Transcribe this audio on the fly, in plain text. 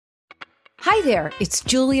Hi there, it's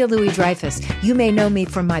Julia Louis-Dreyfus. You may know me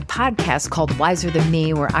from my podcast called Wiser Than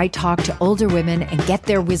Me, where I talk to older women and get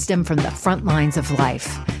their wisdom from the front lines of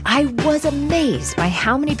life. I was amazed by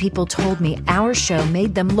how many people told me our show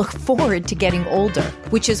made them look forward to getting older,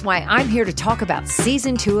 which is why I'm here to talk about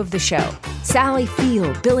season 2 of the show. Sally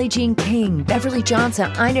Field, Billie Jean King, Beverly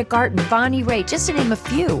Johnson, Ina Garten, Bonnie Raitt, just to name a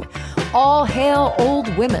few. All hail old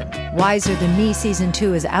women. Wiser Than Me season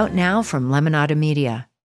 2 is out now from Lemonada Media.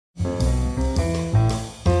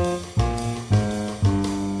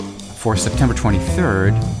 For September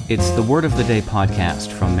 23rd, it's the Word of the Day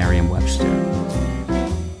podcast from Merriam-Webster.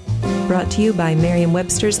 Brought to you by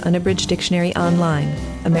Merriam-Webster's Unabridged Dictionary Online,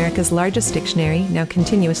 America's largest dictionary, now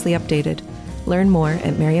continuously updated. Learn more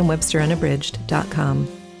at merriam-websterunabridged.com.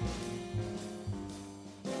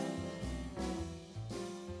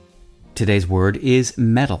 Today's word is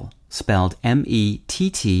mettle, spelled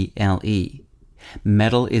M-E-T-T-L-E.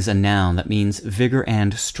 Mettle is a noun that means vigor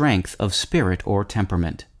and strength of spirit or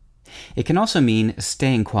temperament. It can also mean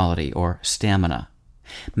staying quality or stamina.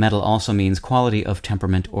 Mettle also means quality of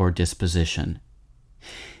temperament or disposition.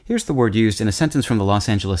 Here's the word used in a sentence from the Los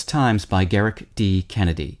Angeles Times by Gerrick D.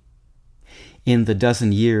 Kennedy. In the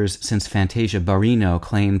dozen years since Fantasia Barrino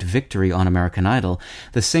claimed victory on American Idol,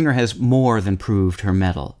 the singer has more than proved her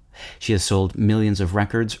mettle. She has sold millions of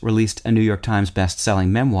records, released a New York Times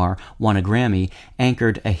best-selling memoir, won a Grammy,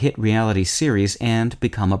 anchored a hit reality series, and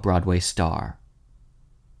become a Broadway star.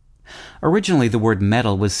 Originally, the word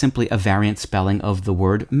mettle was simply a variant spelling of the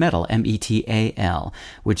word metal, M-E-T-A-L,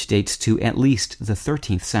 which dates to at least the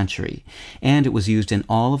 13th century, and it was used in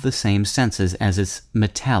all of the same senses as its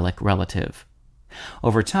metallic relative.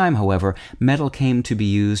 Over time, however, mettle came to be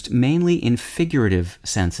used mainly in figurative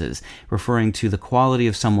senses, referring to the quality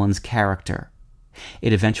of someone's character.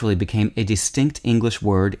 It eventually became a distinct English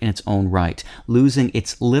word in its own right, losing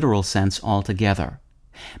its literal sense altogether.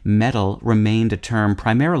 Metal remained a term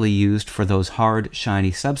primarily used for those hard,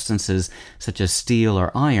 shiny substances such as steel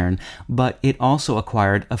or iron, but it also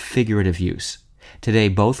acquired a figurative use. Today,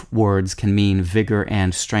 both words can mean vigor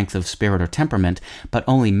and strength of spirit or temperament, but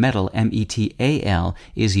only mettle, M-E-T-A-L,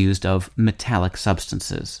 is used of metallic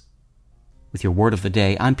substances. With your word of the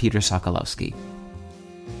day, I'm Peter Sokolowski.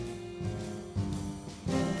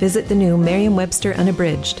 Visit the new Merriam-Webster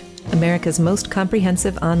Unabridged, America's most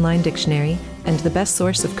comprehensive online dictionary and the best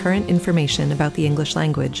source of current information about the English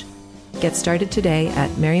language. Get started today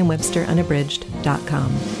at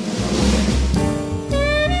merriam-websterunabridged.com.